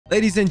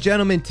Ladies and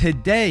gentlemen,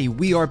 today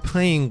we are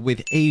playing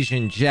with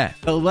Asian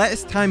Jeff. The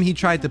last time he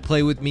tried to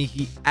play with me,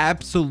 he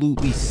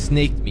absolutely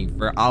snaked me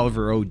for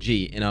Oliver OG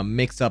in a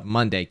mix-up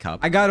Monday Cup.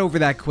 I got over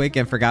that quick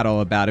and forgot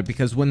all about it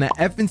because when the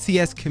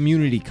FNCS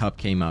Community Cup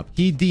came up,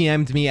 he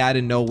DM'd me out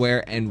of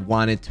nowhere and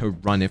wanted to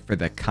run it for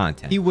the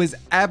content. He was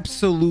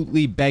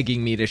absolutely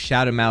begging me to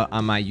shout him out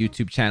on my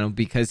YouTube channel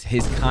because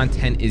his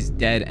content is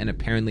dead and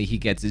apparently he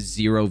gets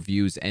 0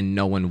 views and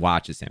no one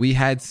watches him. We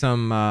had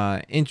some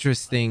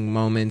interesting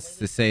moments,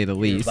 to say the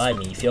least. Revive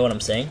me, you feel what I'm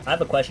saying? I have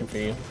a question for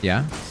you.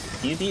 Yeah?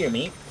 Do you beat your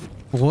meat?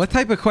 What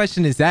type of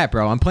question is that,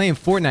 bro? I'm playing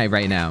Fortnite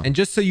right now. And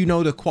just so you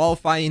know, to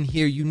qualify in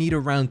here, you need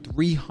around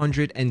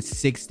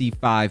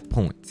 365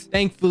 points.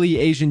 Thankfully,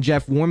 Asian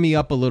Jeff warmed me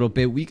up a little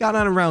bit. We got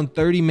on around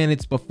 30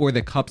 minutes before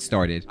the cup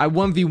started. I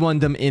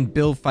 1v1'd him in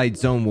build fight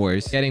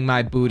Zonewars, getting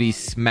my booty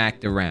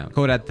smacked around.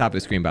 Code at the top of the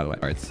screen, by the way.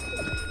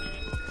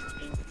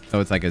 So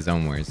it's like a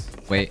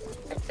Zonewars. Wait.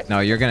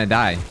 No, you're gonna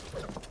die.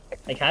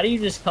 Like, how do you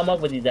just come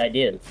up with these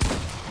ideas?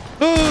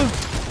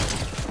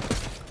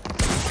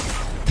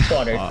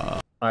 200.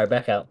 Alright,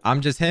 back out. I'm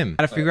just him.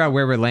 Gotta figure out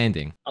where we're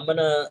landing. I'm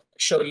gonna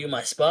show you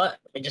my spot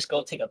and just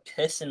go take a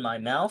piss in my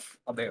mouth.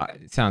 I'll be right back.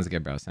 Sounds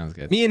good, bro. Sounds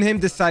good. Me and him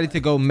decided to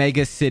go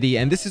Mega City,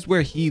 and this is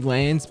where he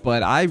lands,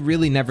 but I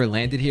really never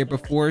landed here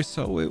before,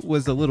 so it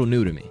was a little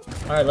new to me.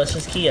 Alright, let's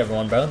just key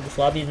everyone, bro. This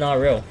lobby's not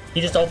real.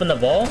 He just opened the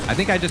vault. I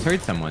think I just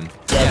heard someone.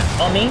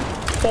 Yeah. On me.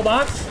 Full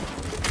box.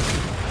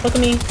 Look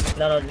at me.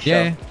 No, just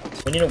yeah. Show.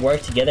 We need to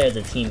work together as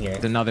a team here.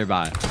 It's another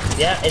bot.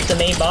 Yeah, it's the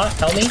main bot.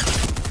 Help me.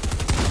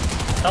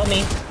 Help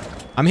me.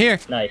 I'm here.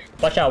 Nice.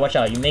 Watch out, watch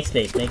out. You make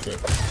space. Makes it.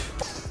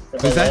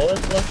 Who's that?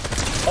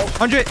 Oh,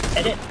 100.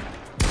 Edit.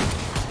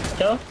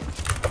 Kill.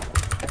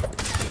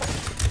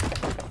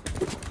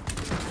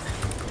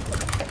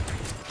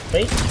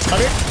 Wait.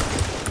 100.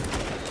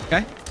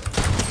 Okay.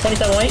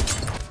 27 weight.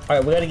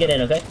 Alright, we gotta get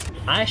in, okay?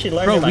 I actually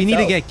learned it myself. Bro, we need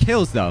to get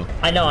kills, though.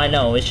 I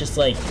know. It's just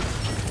like...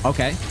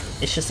 Okay.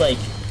 It's just like...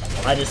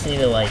 I just need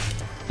to, like...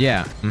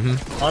 Yeah.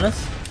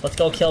 Honest? Let's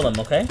go kill them,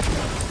 okay?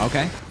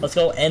 Okay. Let's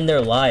go end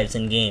their lives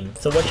in game.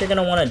 So what you're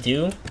gonna want to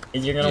do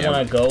is you're gonna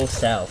want to go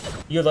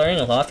south. You're learning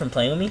a lot from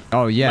playing with me.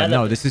 Oh yeah,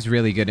 no, this is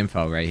really good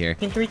info right here.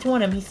 In 3, 2,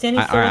 1, him. He's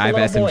standing still. I have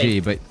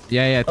SMG, but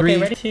yeah. 3,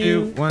 okay, ready?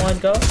 2, 1,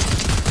 go.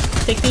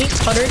 60,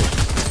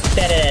 100.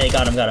 Dead.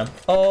 Got him.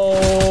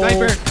 Oh.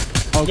 Sniper.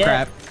 Oh yeah.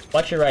 crap.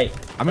 Watch your right.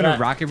 I'm gonna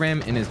rocket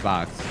ram in his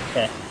box.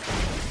 Okay.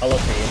 I'll look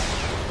for you.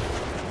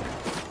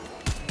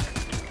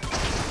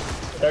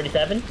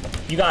 37.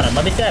 You got him.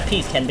 Let me see that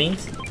piece,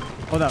 KenBeans.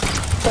 Hold up.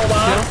 Full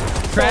box.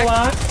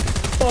 Crack.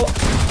 Full.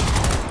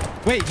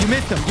 Wait, you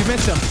missed him.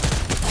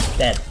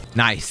 Dead.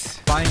 Nice.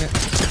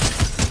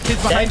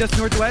 Kids behind us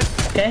northwest.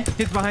 Okay.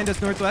 Kids behind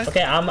us northwest.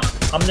 Okay, I'm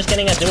just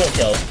getting a dual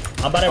kill.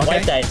 I'm about to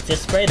wipe that.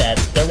 Just spray that.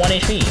 They're 1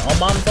 HP on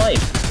mom's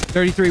life.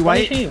 33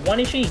 white. 1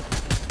 HP.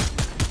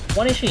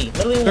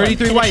 Literally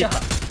 33 white.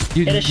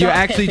 You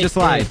actually just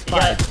lied.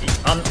 Yeah,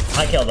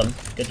 I killed them.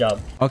 Good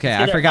job. Okay,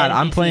 I forgot.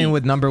 I'm playing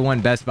with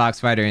 #1 best box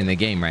fighter in the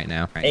game right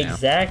now.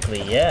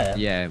 Exactly, yeah.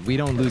 Yeah, we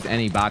don't lose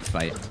any box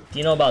fight. Do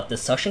you know about the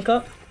suction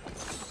cup?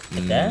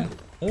 Like that?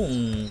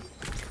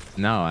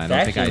 No, I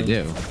don't think I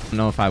do. I don't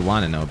know if I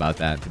want to know about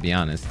that, to be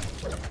honest.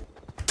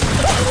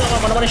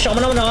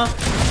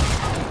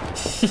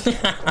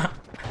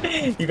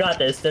 You got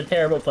this. They're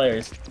terrible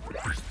players.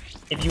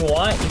 If you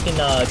want, you can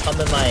come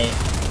in my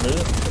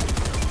loot.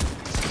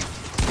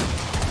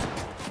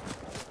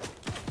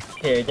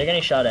 Here, they're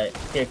getting shot at.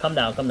 Here, come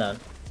down.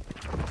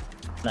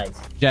 Nice.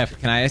 Jeff,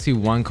 can I ask you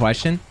one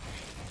question?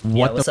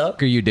 What the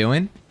fuck are you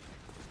doing?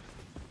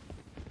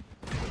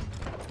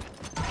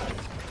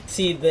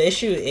 See, the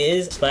issue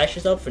is splash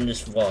yourself and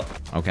just walk.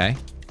 Okay.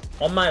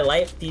 On my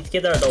life, these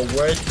kids are the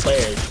worst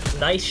players.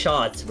 Nice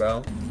shots,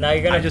 bro. Now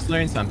you're gonna. I just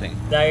learned something.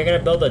 Now you're gonna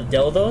build a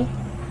dildo,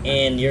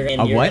 and you're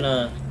what?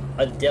 gonna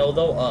a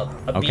dildo up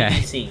a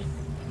BBC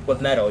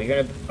with metal.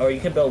 You're gonna, or you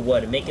can build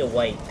wood and make it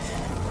white.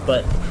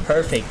 But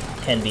perfect,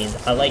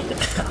 KenBeans. I like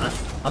that.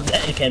 I'm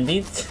dead,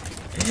 KenBeans.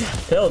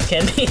 Build,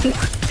 KenBeans.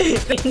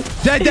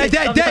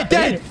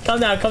 Dead. Come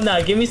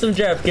down. Give me some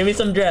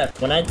drip.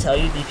 When I tell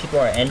you these people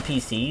are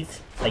NPCs,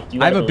 like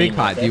you. I have a big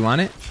pot. Do you want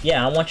it?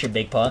 Yeah, I want your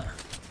big pot.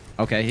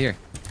 Okay, here.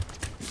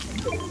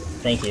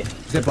 Thank you.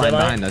 Zipline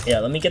behind us. Yeah,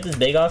 let me get this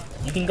big off.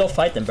 You can go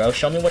fight them, bro.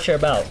 Show me what you're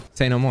about.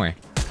 Say no more.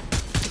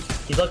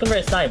 He's looking for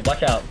a snipe.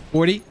 Watch out.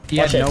 40? He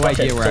had no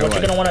idea where I was. So what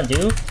you're gonna want to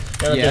do?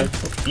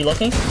 You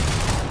looking?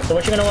 So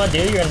what you're gonna want to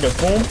do? You're gonna do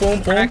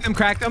boom.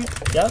 Crack them.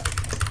 Yep.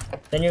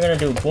 Then you're gonna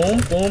do boom.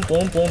 Then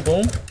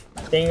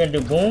you're gonna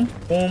do boom.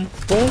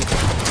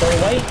 30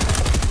 white.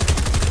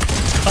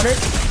 100.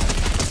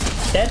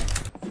 Dead.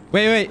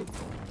 Wait.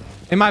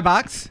 In my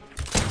box?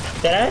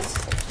 Deadass.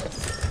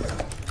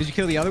 Did you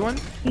kill the other one?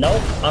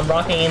 Nope. I'm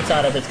rocking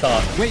inside of his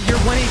car. Wait, you're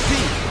 1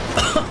 HP.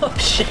 Oh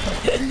shit.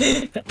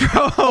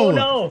 Bro. Oh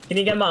no. Can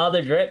you get my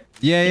other drip?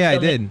 Yeah, I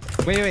did.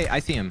 Wait. I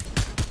see him.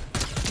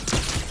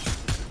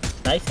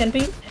 Nice,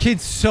 KenBeans.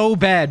 Kid's so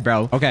bad,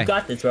 bro. Okay. You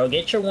got this, bro.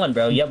 Get your one,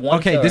 bro. You have one.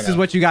 Okay, this is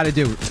what you got to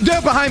do.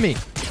 They're behind me.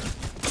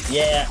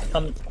 Yeah,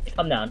 come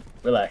Calm down.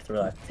 Relax,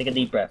 relax. Take a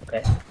deep breath,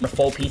 okay? I'm gonna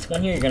full piece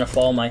one here. You're gonna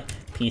follow my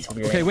piece over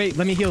your Okay, head. wait.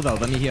 Let me heal, though.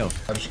 Let me heal.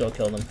 I'll just go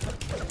kill them.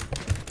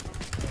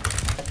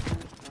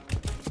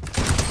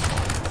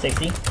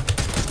 60.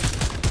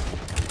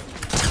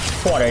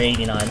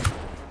 489.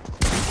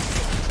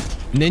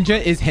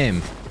 Ninja is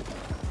him.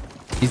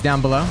 He's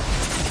down below.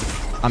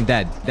 I'm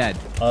dead. Dead.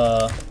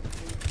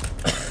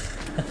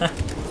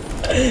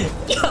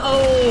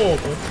 Yo!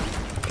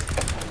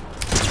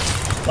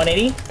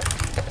 180.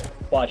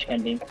 Watch,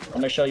 KenBeans. I'm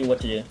gonna show you what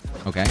to do.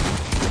 Okay.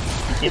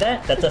 You see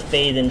that? That's a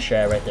phase-in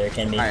strat right there,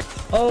 KenBeans. Alright.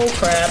 Oh,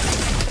 crap.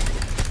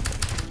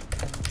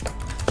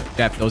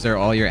 Jeff, those are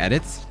all your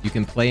edits. You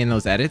can play in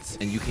those edits,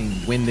 and you can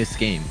win this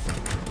game.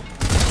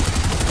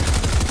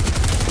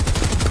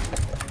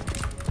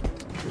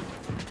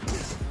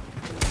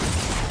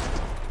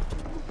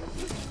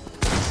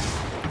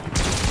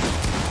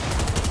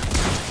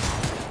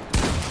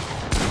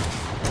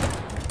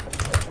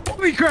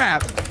 Holy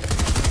crap!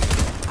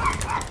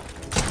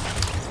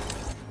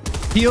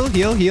 Heal,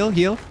 heal, heal,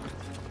 heal.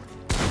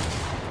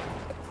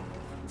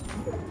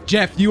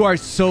 Jeff, you are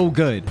so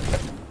good.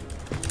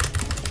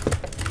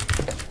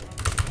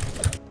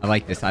 I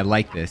like this. I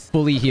like this.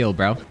 Fully heal,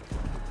 bro.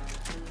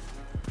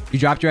 You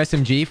dropped your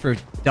SMG for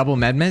double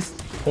med miss?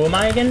 Who am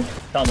I again?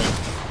 Tell me.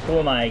 Who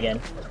am I again?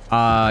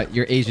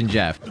 You're Asian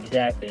Jeff.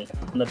 Exactly.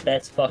 I'm the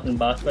best fucking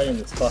boss fighter in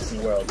this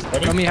fucking world.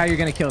 Ready? Tell me how you're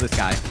gonna kill this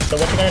guy. So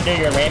what you're gonna do,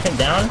 you're gonna ramp him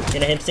down, you're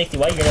gonna hit 60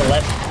 white, you're gonna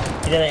left,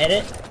 you're gonna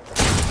edit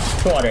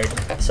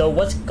 200. So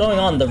what's going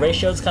on? The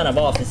ratio's kind of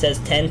off. It says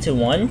 10 to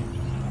 1.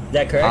 Is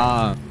that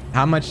correct?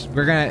 How much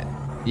we're gonna...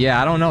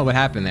 Yeah, I don't know what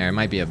happened there. It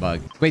might be a bug.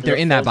 Wait, they're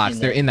in that box.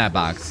 They're in that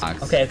box.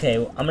 Okay, okay.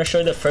 I'm gonna show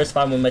you the first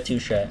 5 win by 2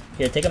 strat.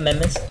 Here, take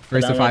amendments.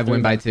 First to 5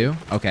 win by 2?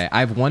 Okay, I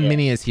have 1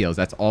 mini as heals.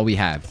 That's all we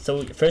have.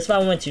 So first 5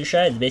 win by 2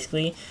 strat is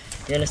basically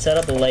you're gonna set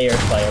up a layer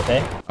fight,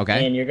 okay?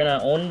 Okay. And you're gonna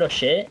own the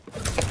shit.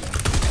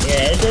 You're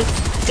gonna edit this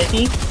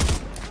 50.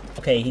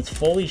 Okay, he's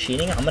fully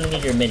cheating. I'm gonna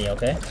need your mini,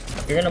 okay?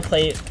 You're gonna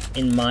play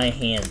in my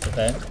hands,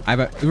 okay? I have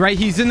a... Right,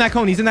 he's in that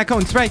cone. He's in that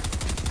cone. Spray.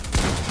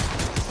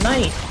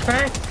 Nice.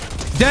 Crack.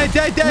 Dead,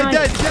 dead, dead, Nice.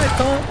 dead,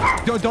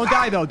 dead. Don't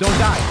die, though. Don't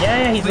die.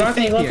 Yeah, he's Please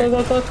rocking. stay Look, here.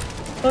 look, look,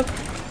 look. Look.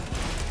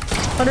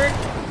 100.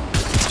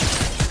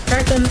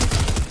 Crack them.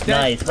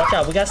 Nice. Watch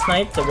out. We got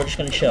sniped, so we're just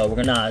gonna chill.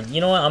 We're gonna...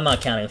 You know what? I'm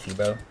not counting with you,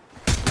 bro.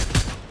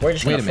 We're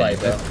just gonna fight,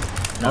 bro.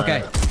 Nah,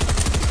 Okay.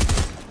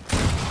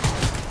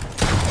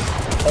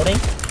 Holding.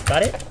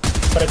 Got it.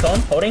 Put a cone.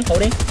 Holding.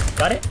 Holding.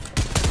 Got it.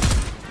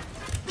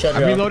 Chill,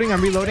 I'm bro. reloading.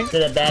 I'm reloading. This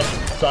is a bad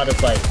spot to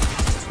fight.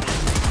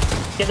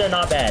 Kids are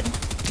not bad.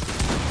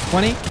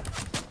 20.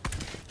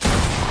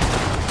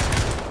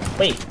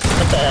 Wait.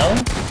 What the hell?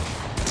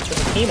 There's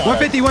a team on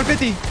 150.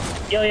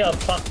 150. Yo, yo,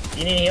 pop.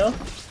 You need a heal?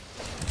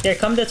 Here,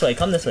 come this way.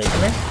 Come this way.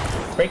 Come here.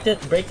 Break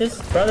this. Break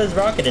this. Brother's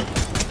rocketed.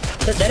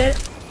 Is that it?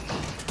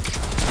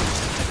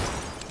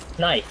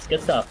 Nice.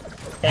 Good stuff.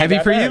 Can I Heavy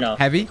grab for that or you? no?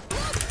 Heavy?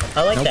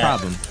 I like No that.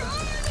 problem.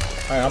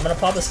 Alright, I'm gonna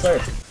pop a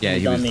slurp. Yeah,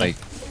 He's he on was me. like...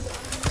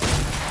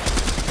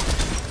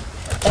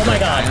 Oh my eye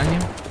god. on you?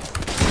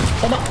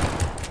 Oh my.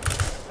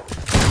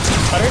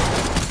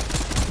 100.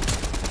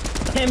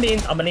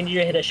 KenBeans, I'm gonna need you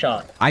to hit a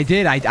shot. I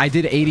did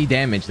 80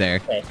 damage there.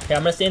 Okay. Here,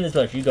 I'm gonna stay in this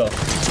bush. You go.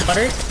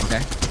 100.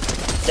 Okay.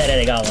 Dead,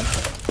 I got one.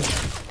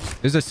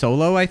 There's a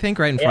solo, I think,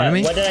 right in front of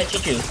me. What did I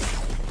teach you?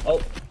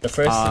 Oh, the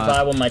first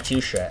survival on my 2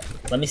 strat.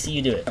 Let me see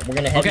you do it. We're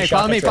gonna heavy Okay,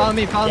 shot follow me, control. follow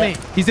me, follow Yeah. me.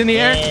 He's in the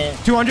air. And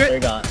 200. They're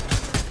gone.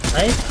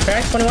 Nice.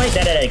 Crack. 20 white.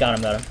 Dead. Got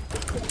him. Got him.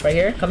 Right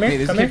here. Come here. Hey,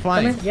 this come kid here.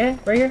 flying. Come here. Yeah,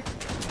 right here.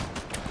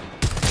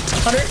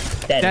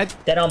 100. Dead.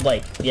 Dead on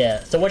Blake.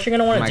 Yeah. So what you're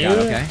gonna want to do? God,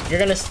 okay. You're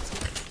gonna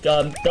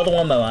build a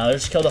 1 by 1.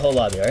 Just kill the whole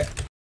lobby. All right.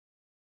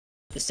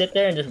 Just sit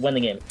there and just win the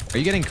game. Are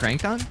you getting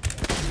cranked on?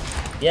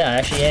 Yeah, I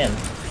actually am.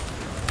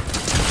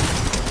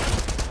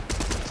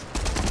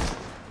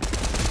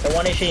 The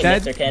 1 HP,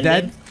 Dead, Mr. KenBeans.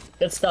 dead.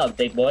 Good stuff,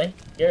 big boy.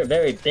 You're a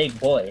very big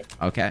boy.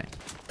 Okay.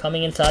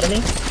 Coming inside of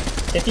me.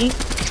 50.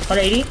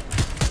 180.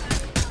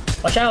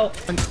 Watch out.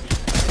 21.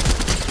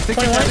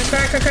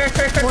 Crack.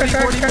 40,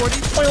 40.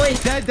 21.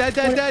 Dead.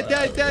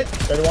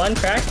 31.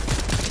 Crack.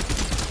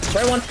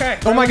 Right one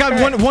crack. Oh my god,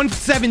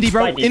 170,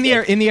 bro. In the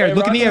air. Look in the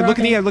air.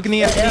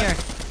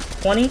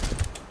 20.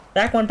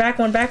 Back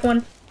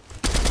one.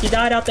 He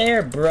died out the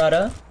air,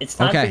 brother. It's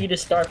time for you to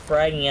start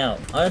fragging out.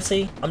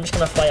 Honestly, I'm just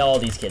gonna fight all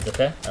these kids,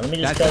 okay? Now, let me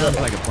just sounds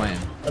like a plan.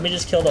 Let me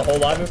just kill the whole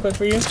lobby real quick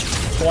for you.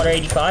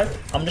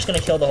 285. I'm just gonna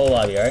kill the whole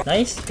lobby, alright?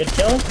 Nice. Good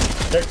kill.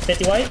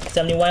 50 white.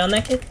 70 white on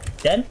that kid.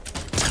 Dead.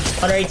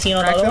 118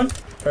 on the other one.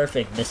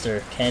 Perfect,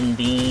 Mr.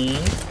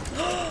 KenBeans.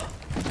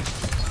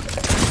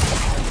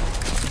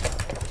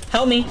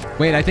 Help me.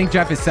 Wait, I think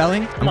Jeff is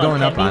selling. I'm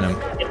going up on him.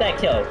 Get that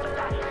kill.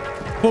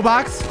 Full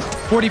box.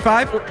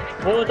 45.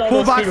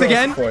 Full box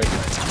again.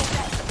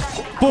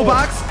 Full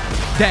box.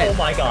 Dead. Oh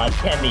my god,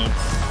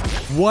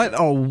 KenBeans. What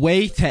a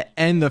way to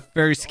end the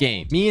first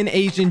game. Me and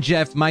Asian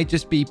Jeff might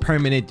just be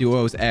permanent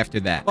duos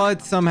after that.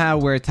 But somehow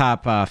we're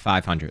top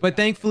 500. But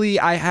thankfully,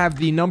 I have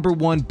the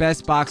 #1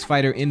 best box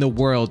fighter in the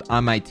world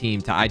on my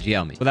team to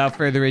IGL me. Without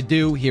further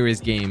ado, here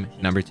is game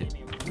number 2.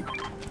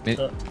 Right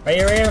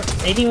here, right here.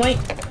 18 white.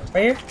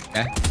 Right here.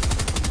 Okay.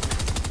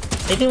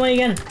 18 white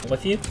again.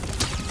 With you.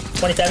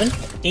 27.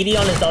 80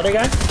 on this other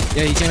guy.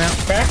 Yeah, he came out.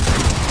 Crack.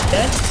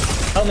 Dead.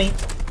 Help me.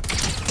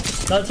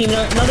 Another team,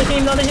 another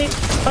team, another team.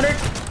 100.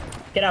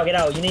 Get out, get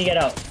out. You need to get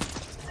out.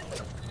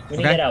 We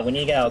need to get out. We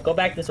need to get out. Go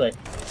back this way.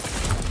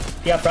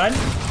 You got Brad?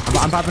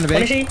 I'm popping a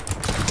bait. Finish it.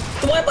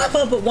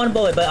 One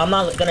bullet, but I'm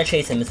not gonna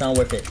chase him. It's not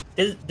worth it.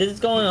 This is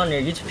going on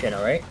your YouTube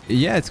channel, right?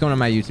 Yeah, it's going on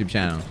my YouTube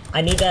channel.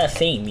 I need that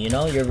fame, you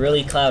know? You're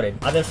really clouded.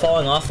 I've been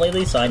falling off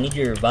lately, so I need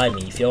you to revive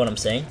me. You feel what I'm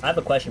saying? I have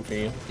a question for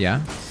you.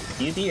 Yeah?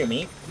 Do you beat your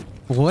meat?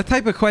 What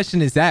type of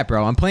question is that,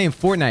 bro? I'm playing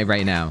Fortnite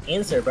right now.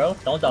 Answer, bro.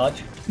 Don't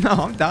dodge. No,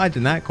 I'm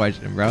dodging that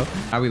question, bro.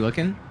 Are we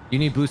looking? You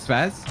need blue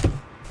spaz?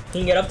 Can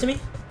you get up to me?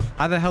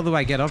 How the hell do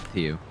I get up to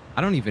you?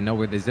 I don't even know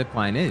where the zip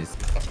line is.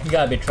 You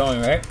gotta be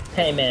trolling, right?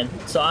 Hey, man.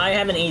 So I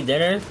haven't eaten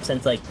dinner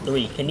since like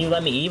 3. Can you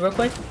let me eat real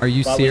quick? Are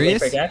you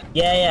serious?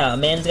 Yeah. A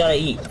man's gotta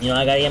eat. You know,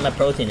 I gotta get my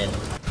protein in.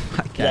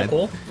 My cat. Is that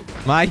cool?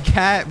 My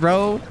cat,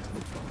 bro.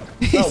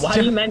 Bro, why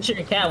do you mention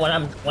your cat when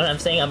I'm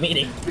saying I'm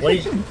eating? What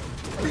is?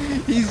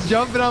 He's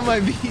jumping on my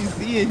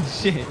PC and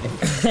shit.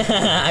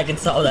 I can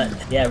solve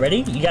that. Yeah, ready?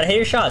 You gotta hit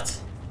your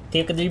shots.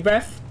 Take a deep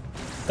breath.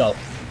 Go.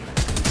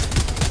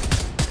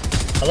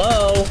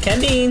 Hello,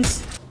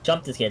 KenBeans.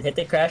 Jump this kid. Hit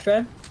the crash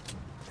red.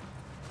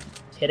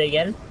 Hit it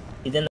again.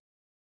 He's in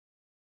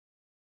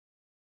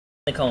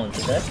the cones,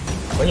 okay?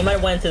 Or he might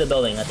have went into the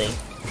building, I think.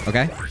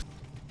 Okay.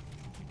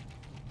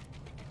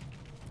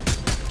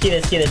 Key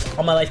this.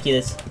 All my life, key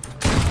this.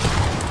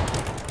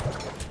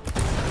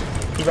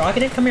 He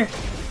rocketed? Come here.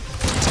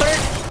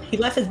 He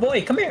left his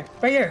boy. Come here.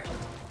 Right here.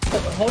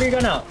 Hold your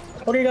gun out.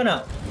 Hold your gun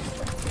out.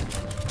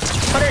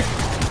 100.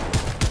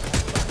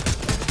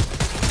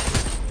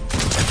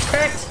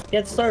 Cracked. He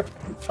had to start.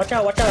 Watch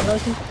out. Another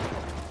team.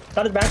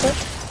 Got his back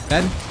left.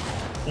 Dead.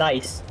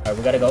 Nice. Alright,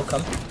 we gotta go.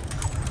 Come.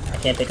 I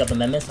can't pick up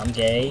amendments. I'm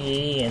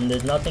gay, and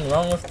there's nothing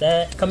wrong with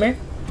that. Come here.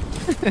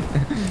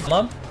 Come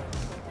up.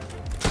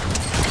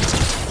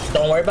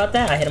 Don't worry about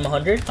that. I hit him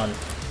 100.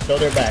 Go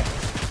their back.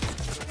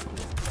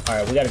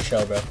 Alright, we gotta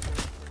chill, bro.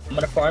 I'm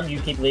gonna farm. You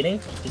keep leading.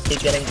 Just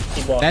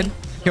keep walking. Dead.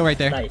 Kill right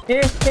there. Nice.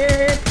 Did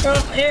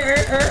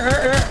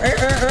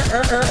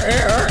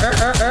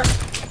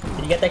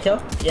you get that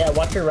kill? Yeah,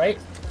 watch your right.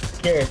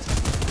 Here.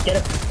 Get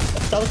it.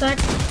 Double stack.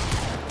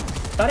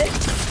 Got it.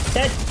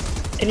 Dead.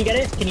 Can you get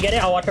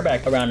it? I'll watch her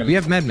back around him. We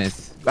have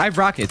medmiss. I have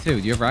rocket too.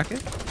 Do you have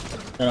rocket?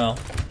 No.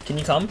 Can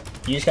you come?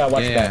 You just gotta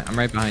watch her back. Yeah, I'm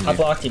right behind you. I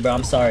blocked you, bro.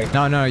 I'm sorry.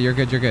 No, you're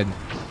good.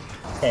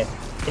 Okay.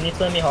 Can you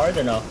flame me hard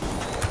or no?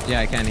 Yeah,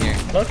 I can hear.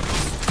 Look.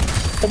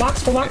 Full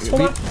box.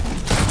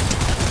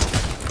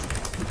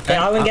 Okay,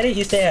 I wouldn't get it.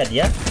 You stay ahead,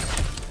 yeah?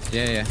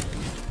 Yeah.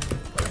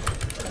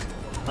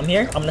 I'm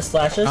here. I'm gonna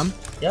slash this. Come?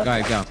 Yep. Go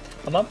ahead, go.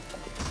 I'm up.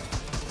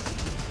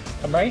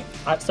 I'm right.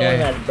 I'm still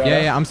mad, bro.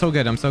 Yeah, I'm so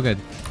good.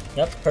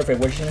 Yep, perfect.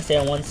 We're just gonna stay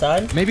on one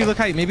side. Maybe look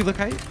height. You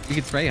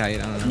could spray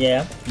height. I don't know.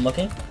 Yeah, I'm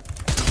looking.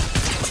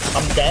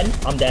 I'm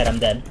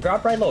dead.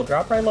 Drop right low.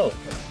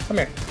 Come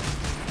here.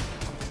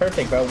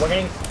 Perfect, bro. We're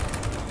getting...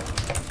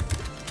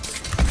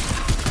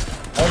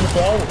 On this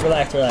wall,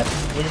 relax.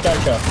 We just gotta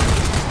chill.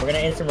 We're gonna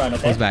instant run,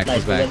 okay? Close back,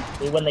 nice. close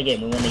back. We win the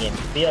game.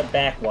 Be a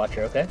back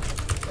watcher, okay?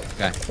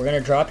 Okay. We're gonna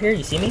drop here.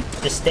 You see me?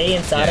 Just stay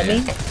inside of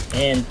me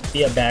and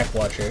be a back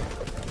watcher.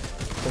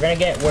 We're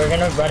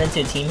gonna run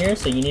into a team here,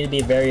 so you need to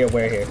be very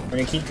aware here. We're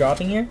gonna keep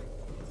dropping here.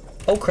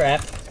 Oh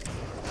crap.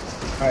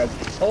 Alright.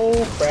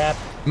 Oh crap.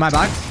 My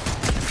box?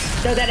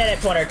 No,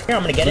 that corner. Here,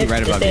 I'm gonna get it.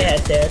 Right just above stay you.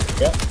 ahead.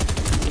 Yep.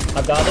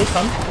 I've got it.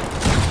 Come.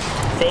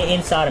 Stay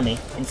inside of me.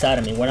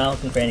 We're not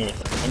looking for anything.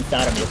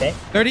 Inside of me, okay?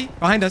 30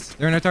 behind us.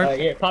 They're in our target.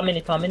 Yeah, pop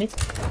minis.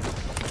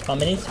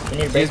 We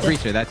need to break He has this.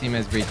 breacher. That team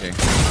has breacher.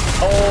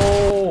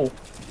 Oh!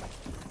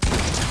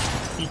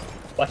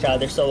 Watch out,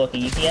 they're so lucky.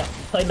 You can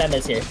play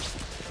Memes here.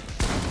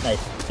 Nice.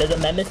 There's a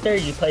Memes there,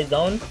 you play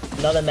zone.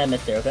 Another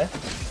Memes there, okay?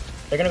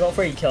 They're gonna go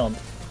for you, kill him.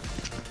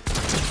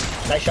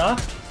 Nice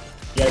shot.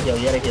 You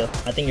gotta heal.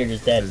 I think you're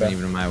just dead, bro. Isn't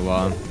even on my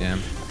wall. Yeah.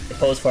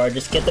 Pose forward.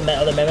 Just get the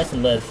other Memes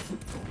and live.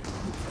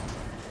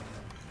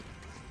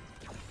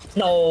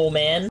 No,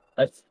 man.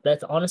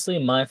 That's honestly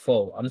my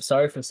fault. I'm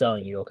sorry for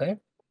selling you, okay?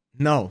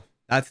 No.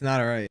 That's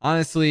not alright.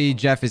 Honestly,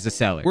 Jeff is a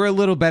seller. We're a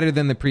little better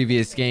than the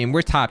previous game.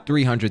 We're top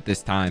 300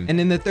 this time. And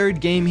in the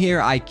third game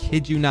here, I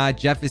kid you not,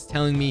 Jeff is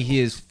telling me he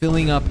is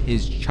filling up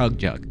his chug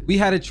jug. We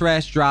had a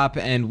trash drop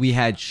and we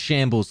had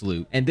shambles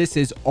loot. And this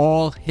is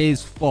all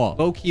his fault.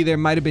 Low-key, there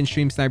might have been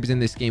stream snipers in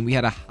this game. We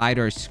had to hide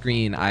our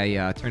screen.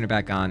 I turned it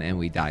back on and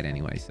we died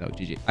anyway. So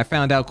GG. I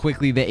found out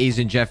quickly the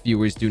Asian Jeff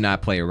viewers do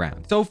not play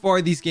around. So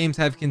far, these games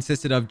have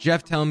consisted of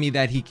Jeff telling me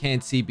that he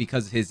can't see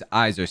because his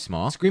eyes are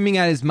small, screaming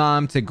at his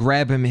mom to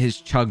grab him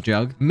his chug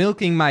jug,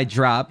 milking my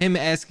drop, him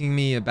asking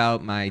me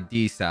about my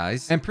D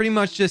size, and pretty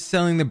much just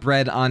selling the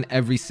bread on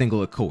every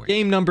single accord.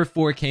 Game number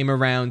 4 came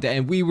around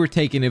and we were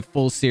taking it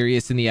full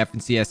serious in the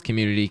FNCS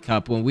Community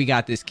Cup. When we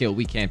got this kill,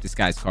 we camped this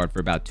guy's card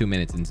for about 2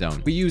 minutes in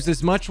zone. We used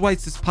as much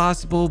whites as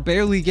possible,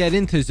 barely get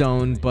into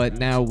zone, but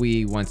now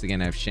we once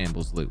again have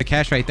shambles loot. The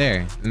cash right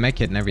there, the med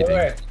kit and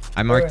everything.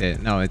 I marked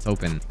it. No, it's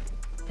open.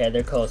 Okay,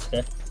 they're close,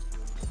 okay?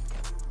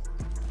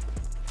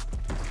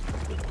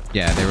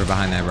 Yeah, they were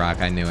behind that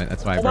rock. I knew it.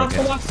 That's why I broke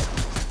it.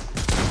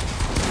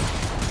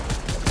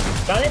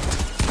 Got it?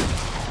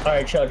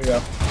 Alright, chill,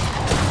 bro.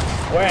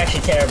 We're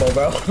actually terrible,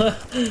 bro.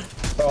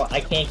 Bro,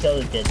 I can't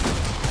kill this kid.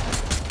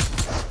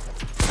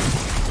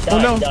 He died, Oh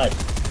no! He died.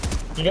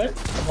 You good?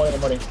 I'm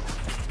holding.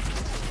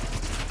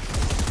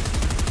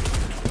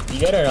 You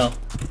good or no?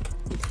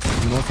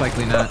 Most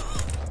likely not.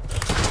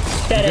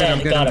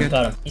 Got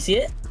him. You see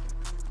it?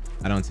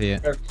 I don't see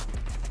it.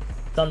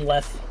 It's on the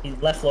left.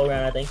 He's left low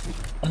ground, I think.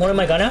 I'm holding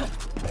my gun out.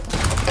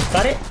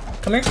 Got it.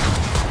 Come here.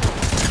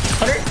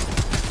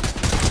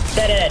 100.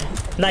 Dead.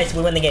 Nice.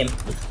 We win the game.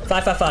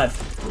 5-5-5.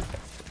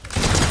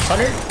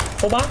 100.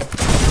 Full box.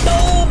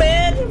 No,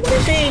 man. What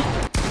is he?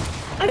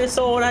 I just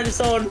sold.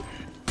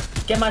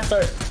 Get my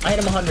start. I hit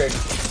him 100.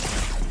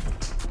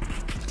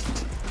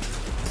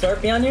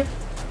 Start behind you.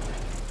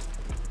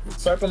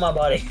 Start on my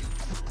body.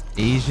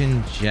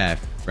 Asian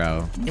Jeff,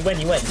 bro. You win.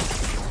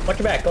 Watch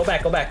your back. Go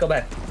back.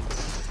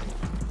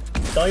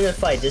 Don't even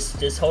fight.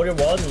 Just hold your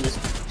walls and just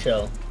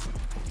chill.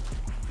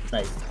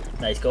 Nice.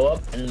 Go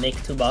up and make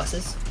 2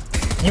 boxes.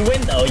 You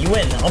win though. You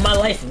win. On my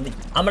life,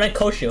 I'm gonna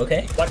coach you.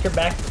 Okay. Watch your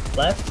back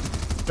left.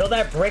 Build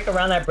that brick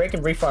around that brick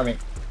and reform it.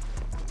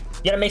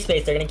 You gotta make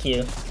space. They're gonna kill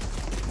you.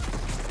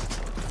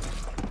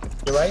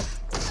 You're right.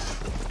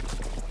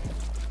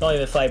 Don't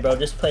even fight, bro.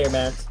 Just play your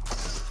mans.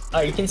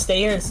 Alright, you can stay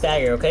here and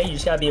stagger. Okay. You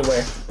just gotta be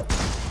aware.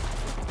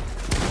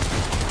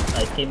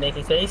 Nice. Keep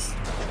making space.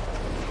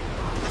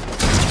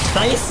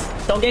 Nice.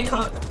 Don't get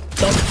caught.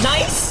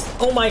 Nice.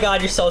 Oh my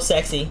god, you're so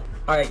sexy.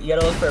 Alright, you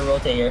gotta look for a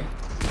rotator.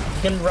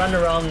 You can run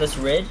around this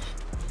ridge.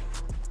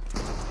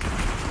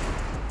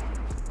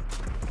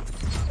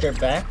 Straight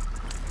back.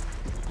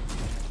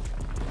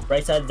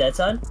 Right side, dead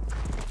side.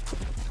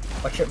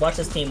 Watch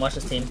this team.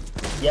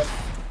 Yep.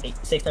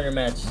 600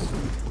 match.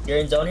 You're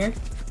in zone here.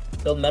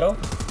 Build metal.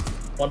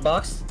 1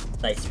 box.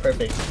 Nice,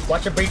 perfect.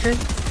 Watch a breacher.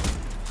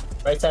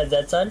 Right side,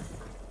 dead side.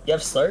 You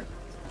have slurp.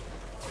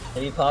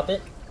 Maybe pop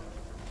it.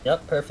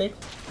 Yep,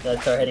 perfect. Gotta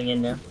start heading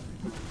in now.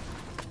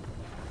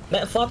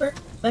 Met flopper?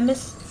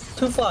 Miss?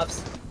 2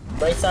 flops.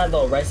 Right side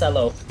low.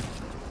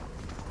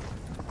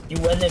 You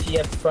win if you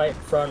get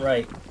front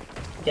right.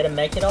 Get a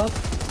med kit off.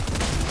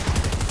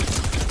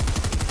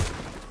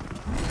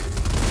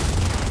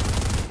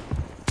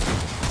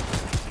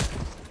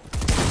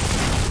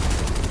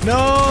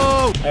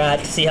 No! I had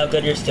to see how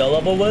good your skill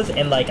level was,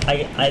 and like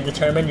I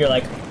determined you're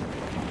like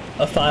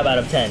a 5 out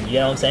of 10. You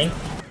know what I'm saying?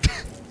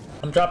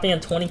 I'm dropping a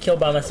 20 kill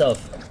by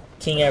myself.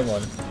 King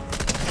everyone.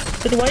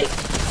 50 white.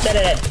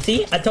 Dead.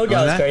 See? I told you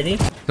I was crazy.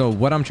 So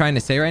what I'm trying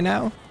to say right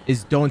now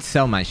is don't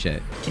sell my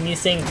shit. Can you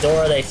sing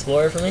Dora the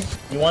Explorer for me?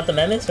 You want the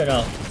amendments or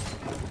no?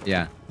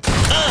 Yeah.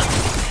 Ah!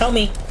 Help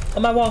me.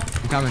 On my wall.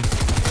 I'm coming.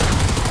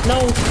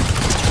 No.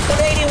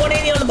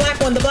 180 on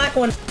the black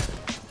one.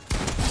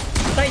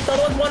 Nice, the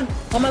other one's 1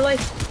 on my life.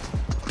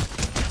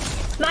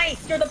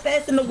 Nice, you're the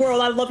best in the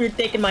world. I love your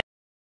dick in my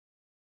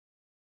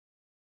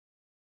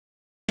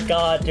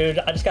god, dude.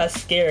 I just got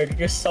scared.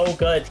 You're so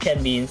good,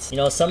 KenBeans. You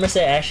know,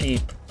 Somerset actually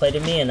played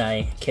with me and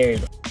I carried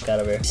the fuck out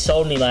of her. She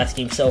sold me last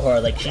game so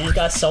hard. Like, she just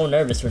got so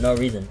nervous for no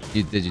reason.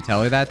 Did you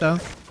tell her that though?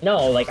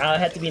 No, like, I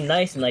had to be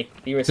nice and like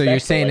be respectful. So you're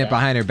saying like it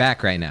behind her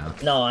back right now?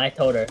 No, I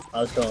told her.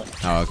 I was trolling.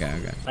 Oh, okay.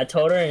 I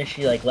told her and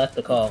she like left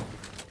the call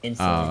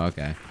instantly. Oh,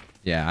 okay.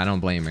 Yeah, I don't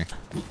blame her.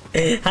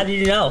 How did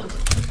you know?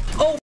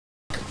 Oh,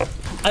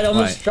 I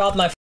almost dropped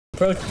my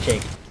protein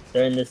shake.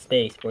 They're in this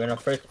space. We're gonna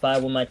first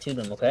survive with my 2 of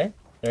them, okay?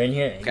 They're in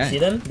here. Okay. You see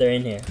them? They're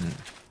in here.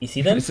 You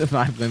see them?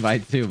 Survive with my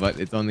 2, but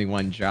it's only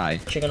 1 try.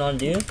 Chicken on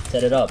you.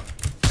 Set it up.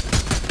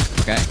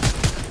 Okay.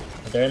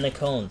 They're in the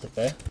cones,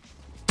 okay?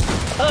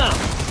 Ah!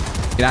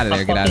 Get out of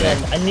there. Get out of there.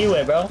 I knew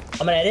it, bro. I'm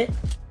gonna edit.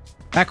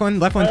 Back one.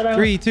 Left one.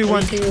 3, 2,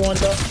 1. 3, 2, 1,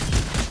 go.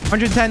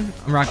 110.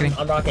 I'm rocketing.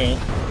 I'm rocketing.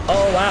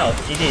 Oh, wow.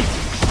 GG.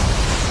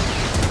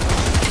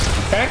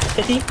 Crack,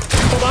 50.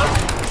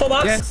 Full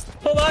box. Yes.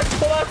 Full box.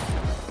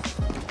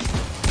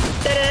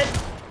 Dead.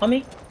 On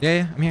me.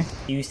 Yeah, I'm here.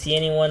 Do you see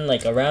anyone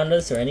like around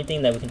us or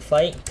anything that we can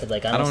fight? Cause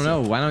like I don't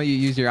know. Why don't you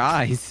use your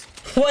eyes?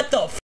 What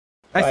the f?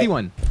 I see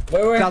one.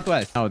 Where?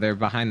 Southwest. Oh, they're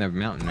behind the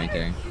mountain right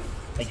there.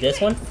 Like this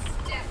one?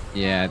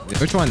 Yeah.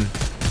 Which one?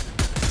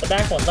 The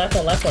back one. Left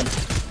one.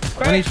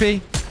 Crack. 1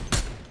 HP.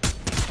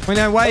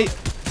 29 white.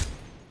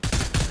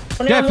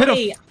 29 yeah, hit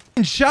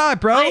a shot,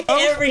 bro. I hit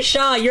every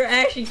shot. You're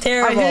actually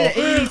terrible. I hit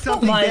 80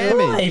 something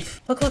damage. Life.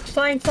 Look,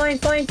 flying. 60.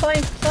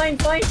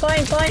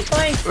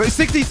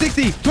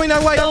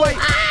 29 white. No. White.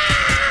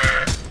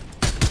 Ah!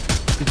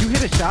 Did you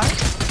hit a shot?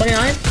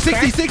 29.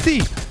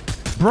 60.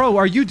 Bro,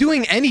 are you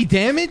doing any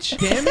damage?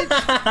 Can you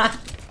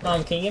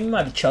give me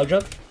my chug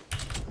jug?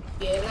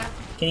 Yeah.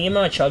 Can you give me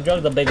my chug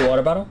jug, the big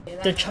water bottle?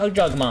 The chug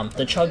jug, mom.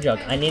 The chug jug.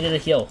 I needed a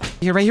heal.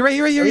 Here, right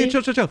here.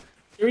 Chill.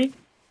 3,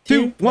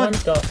 2, 1.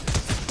 Go.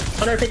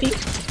 150.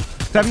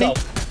 70.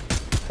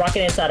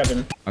 Rocket inside of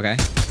him. Okay.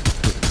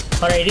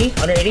 180.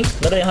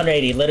 Literally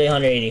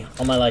 180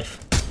 on my life.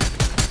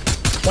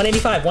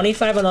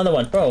 185 another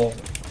one. Bro,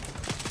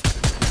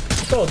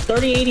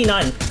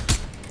 3089.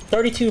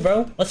 32,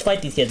 bro. Let's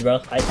fight these kids,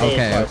 bro. I say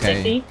Okay, it's okay.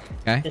 60.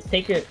 Okay.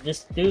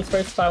 Just do the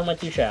first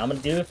 5-1-2 shot. I'm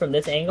gonna do it from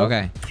this angle.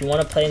 Okay. If you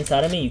want to play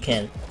inside of me, you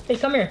can. Hey,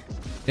 come here.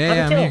 Yeah,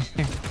 Have yeah, a I'm kill.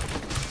 here.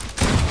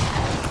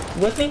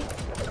 You with me?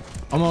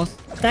 Almost.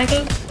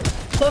 Backing.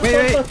 Look,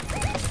 Wait. look.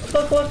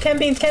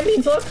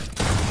 KenBeans, look.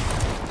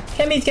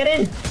 KenBeans, get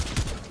in.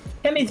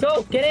 KenBeans,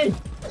 go. Get in.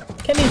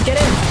 KenBeans,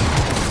 get in.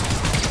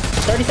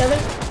 37.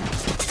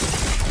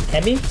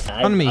 KenBeans?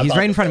 Come to me. He's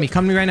right in front of me.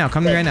 Come to me right now.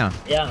 Come to me right now.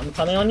 Yeah, I'm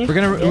coming on you. We're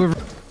gonna...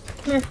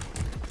 Come here.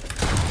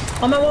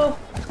 On my wall.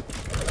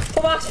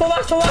 Full box.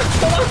 100.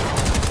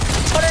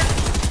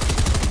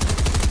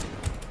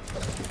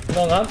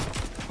 Going up.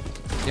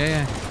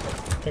 Yeah.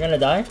 They're gonna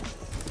die.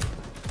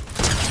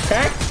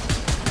 Crack.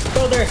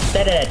 Shoulder.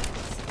 Dead.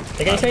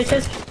 They're getting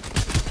spaces.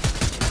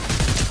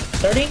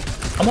 30.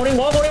 I'm holding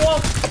wall. Got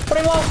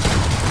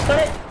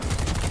it.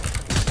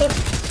 Look.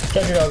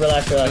 Judge,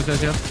 relax.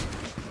 Yo.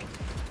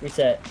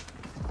 Reset.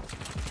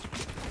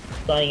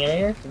 Flying in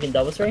here. We can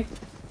double three.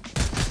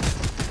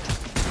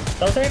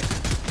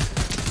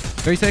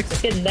 36.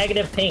 Let's get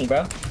negative ping,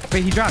 bro.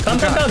 Wait, he dropped. Come.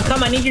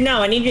 I need you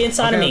now. I need you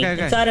inside of me.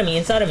 Okay. Inside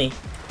of me.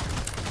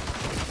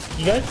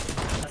 You good?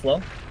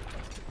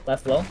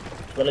 Left low.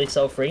 Literally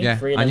so free. Yeah,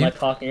 Freer on than you. my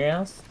cock in your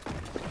house.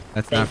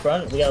 That's Stay in not...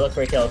 front. We gotta look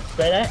for a kill.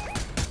 Spray that.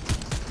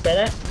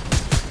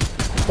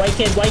 White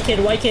kid.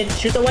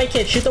 Shoot the white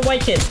kid. You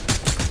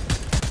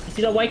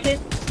see the white kid?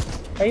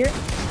 Right here.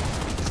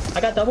 I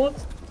got doubles.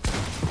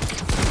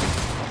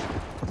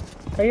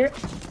 Right here.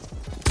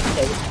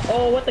 Okay.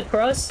 Oh, what the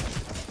cross?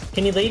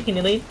 Can you lead?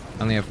 I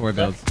only have 4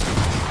 builds.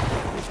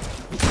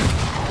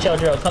 Chill,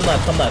 come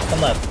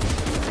left.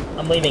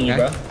 I'm leaving you,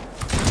 Okay. bro.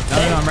 No,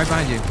 I'm right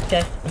behind you.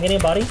 Okay, I'm getting a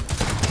body.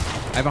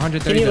 I have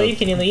 130 builds.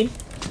 Can you lead?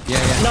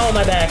 Yeah. No,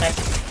 my back.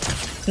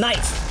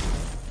 Nice.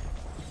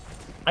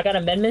 I got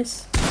a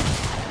med-miss.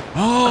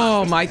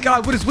 Oh my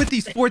god, what is with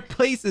these 4th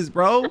places,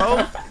 bro?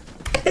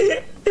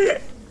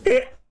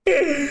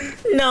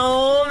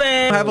 No,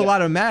 man. I have a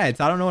lot of mats.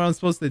 I don't know what I'm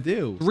supposed to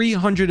do.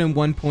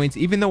 301 points.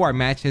 Even though our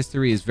match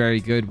history is very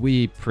good,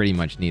 we pretty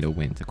much need a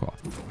win to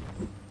qualify.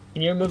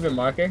 Can you remove your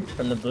marker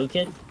from the blue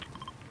kid?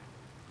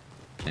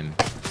 Him.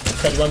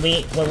 Because when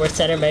we're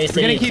center Mary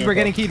City, We're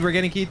getting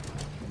keyed.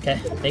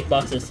 Okay, make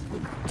boxes.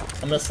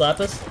 I'm gonna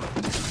slap us.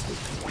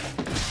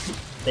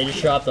 They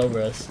just dropped over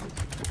us.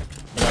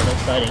 You know, they're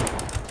fighting.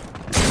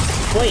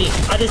 Wait,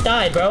 I just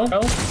died, bro.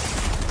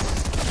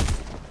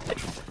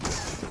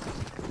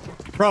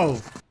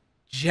 Bro,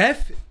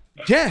 Jeff,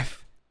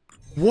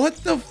 what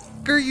the f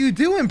are you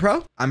doing,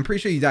 bro? I'm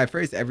pretty sure you die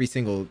first every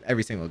single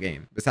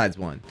game, besides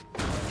one.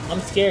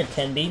 I'm scared,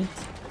 KenBeans.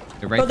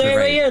 They're right, Bro, they're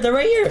right here. They're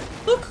right here.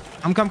 Look.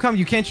 Come.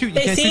 You can't shoot.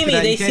 They see me.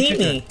 They see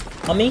me.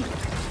 On me.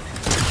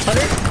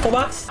 100. Full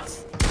box.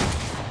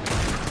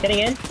 Getting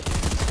in.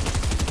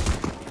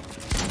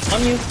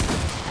 On you.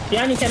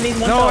 Behind you, KenBeans.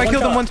 No, I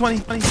killed him.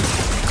 120.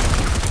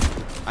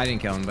 I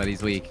didn't kill him, but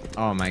he's weak.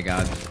 Oh my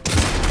god.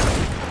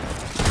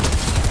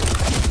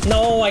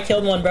 No, I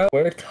killed one, bro.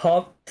 We're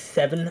top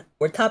 7.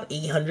 We're top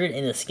 800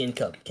 in the skin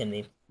cup,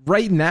 KenBeans.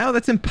 Right now,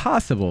 that's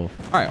impossible.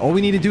 All right, all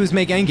we need to do is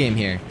make endgame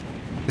here.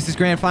 This is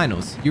grand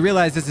finals. You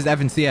realize this is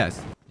Evan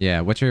CS. Yeah.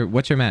 What's your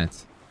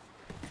mats?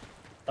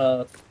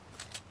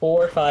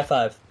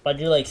 455. Why'd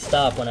you like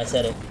stop when I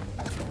said it?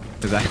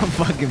 Because I don't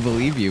fucking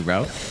believe you,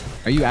 bro.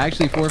 Are you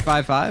actually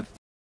 455?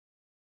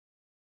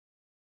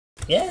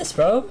 Yes,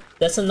 bro.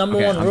 That's the number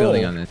one I'm rule.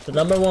 building on this. The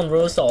number one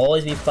rule is to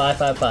always be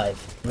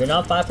 555. If you're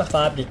not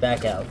 555, just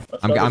back out.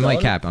 I'm like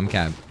cap. I'm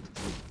cap.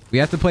 We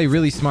have to play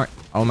really smart.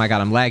 Oh my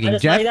god, I'm lagging. I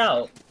just Jeff, lagged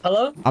out.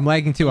 Hello? I'm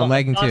lagging too.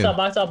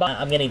 Box out.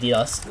 I'm getting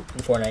DDoS in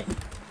Fortnite.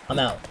 I'm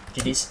out.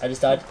 GG's. I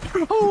just died.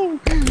 Oh,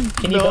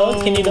 Can you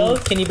build?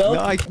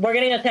 No, We're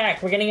getting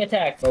attacked.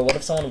 Bro, what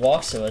if someone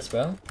walks to us,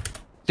 bro?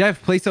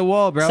 Jeff, place a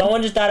wall, bro.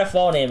 Someone just died of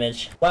fall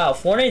damage. Wow,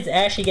 Fortnite's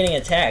actually getting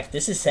attacked.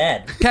 This is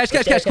sad. Cash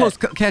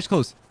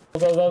close.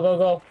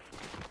 Go.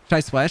 Should I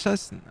splash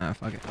us? Nah,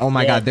 fuck it. Oh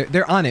my god,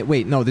 they're on it.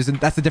 Wait, no,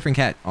 that's a different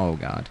cat. Oh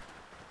god.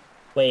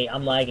 Wait,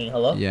 I'm lagging.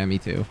 Hello? Yeah, me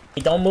too.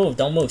 Hey, don't move.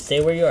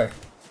 Stay where you are.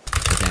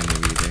 I can't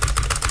move either.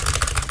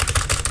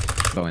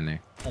 Go in there.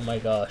 Oh my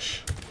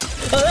gosh.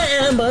 Right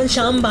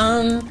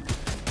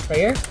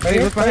here?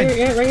 Look behind.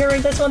 Right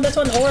here. This one.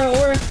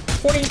 Aura.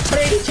 40,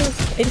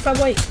 182, 85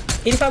 white.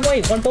 85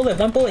 white. One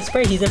bullet.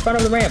 Spray. He's in front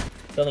of the ramp.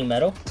 Building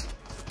metal.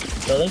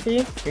 Building for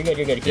you. You're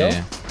good. Heal.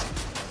 Yeah.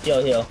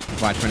 Heal.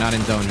 Watch, we're not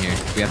in zone here.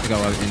 We have to go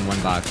out in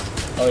one box.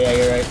 Oh yeah,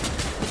 you're right.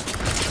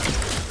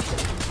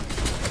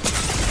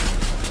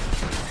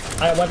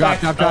 Alright, one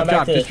back.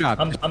 Drop. Just drop.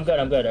 I'm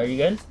good. Are you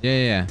good?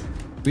 Yeah.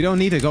 We don't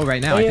need to go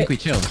right now. I think we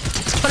chilled.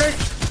 100.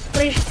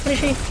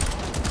 23.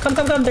 Come.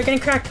 They're getting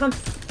cracked. Come.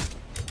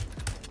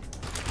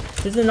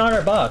 This is not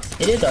our box.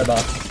 It is our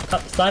box.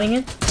 Come, sliding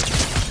in.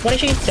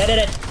 20.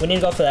 Dead. We need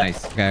to go for that.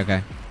 Nice.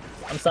 Okay.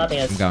 I'm stopping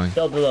us. I'm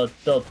going.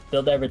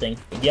 Build everything.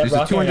 Do you have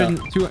There's a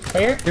rocket 200. right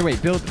here? Here,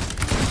 wait. Build.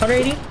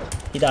 180.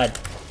 He died.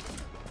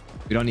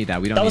 We don't need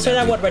that. Double spray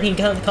that wood, Red. He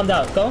comes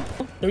out. Go.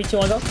 3, 2,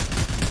 1, go.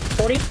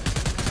 40.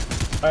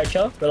 Alright,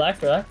 chill. Relax.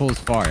 Pulls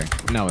far.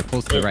 No, it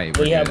pulls to the right.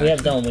 We have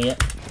zone. Here.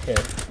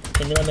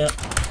 Can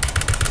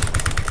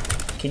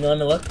you let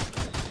me look?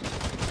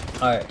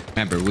 Alright.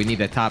 Remember, we need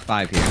the top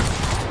 5 here.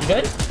 You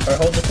good? Or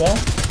hold this wall.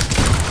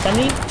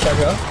 70?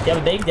 Chugro. Do you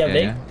have a big? Do you have a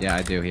big? Yeah,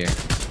 I do here.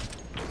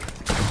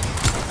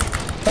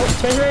 Oh,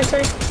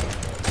 sorry.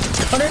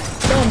 100?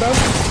 Kill him, bro.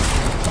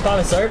 I'm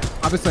popping slurp.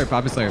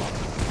 Pop a slurp.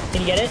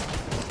 Can you get it?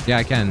 Yeah,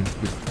 I can.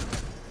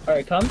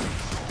 Alright, come.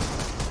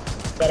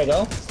 Gotta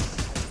go.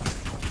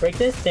 Break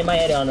this. They might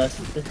hit on us.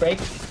 Just break.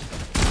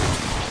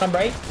 Come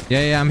break.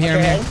 Yeah, I'm here.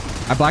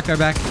 I blocked our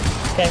back.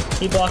 Okay,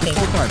 keep blocking.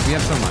 Full tarp. We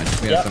have so much.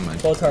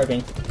 Full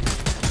tarping.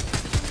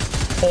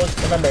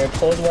 Remember,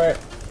 hold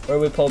where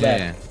we pull back.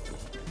 Yeah.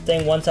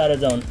 Staying one side of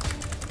zone.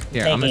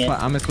 Here, I'm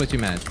gonna switch you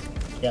meds.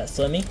 Yeah,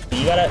 slim me.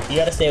 You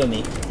gotta stay with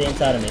me. Stay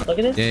inside of me. Look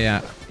at this.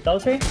 Yeah.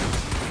 Those three.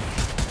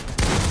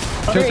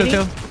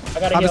 Chill. I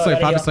gotta Pop a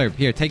heal. slurp.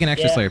 Here, take an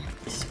extra slurp.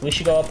 We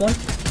should go up one.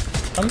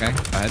 Come. Okay,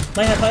 go ahead.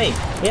 Might have height.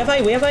 We have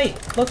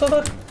height. Look.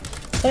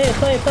 Play it.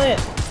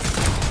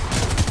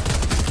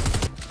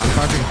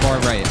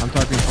 I'm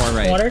tarping far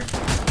right. Water.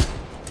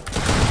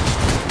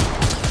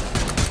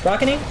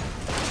 Rocketing.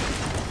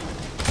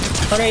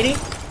 180.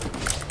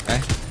 Okay.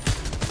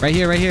 Right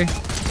here.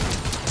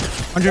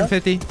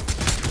 150.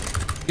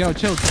 Yo,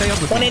 chill. Stay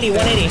up with 180. me.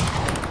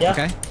 180. Yeah.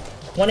 Okay.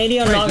 180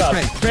 on knock off.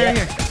 Spray right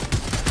here.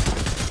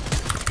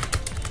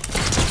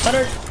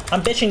 100.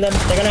 I'm bitching them.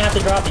 They're gonna have to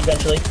drop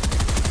eventually.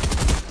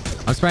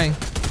 I'm spraying.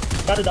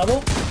 Got a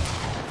double.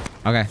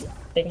 Okay.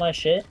 Take my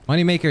shit.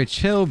 Moneymaker,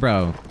 chill,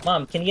 bro.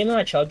 Mom, can you give me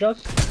my chug jug?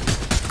 Wait,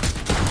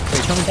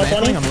 someone's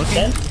rambling? I'm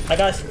looking. 10. I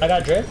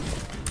got drip.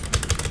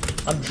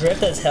 I'm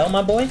dripped as hell,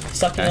 my boy.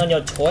 Sucking on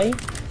your toy.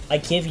 I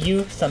give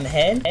you some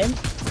head. And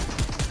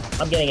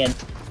I'm getting in.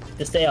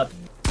 Just stay up.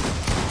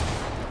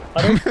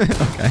 100.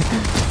 Okay.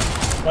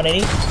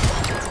 180.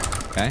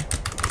 Okay.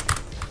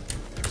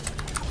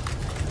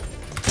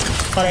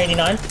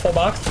 189. Full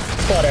box.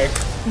 Quartered.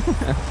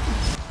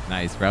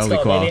 Nice, bro. Let's We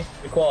go, cool. baby.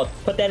 We cool.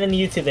 Put that in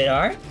the YouTube video,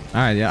 alright?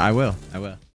 Alright, yeah, I will.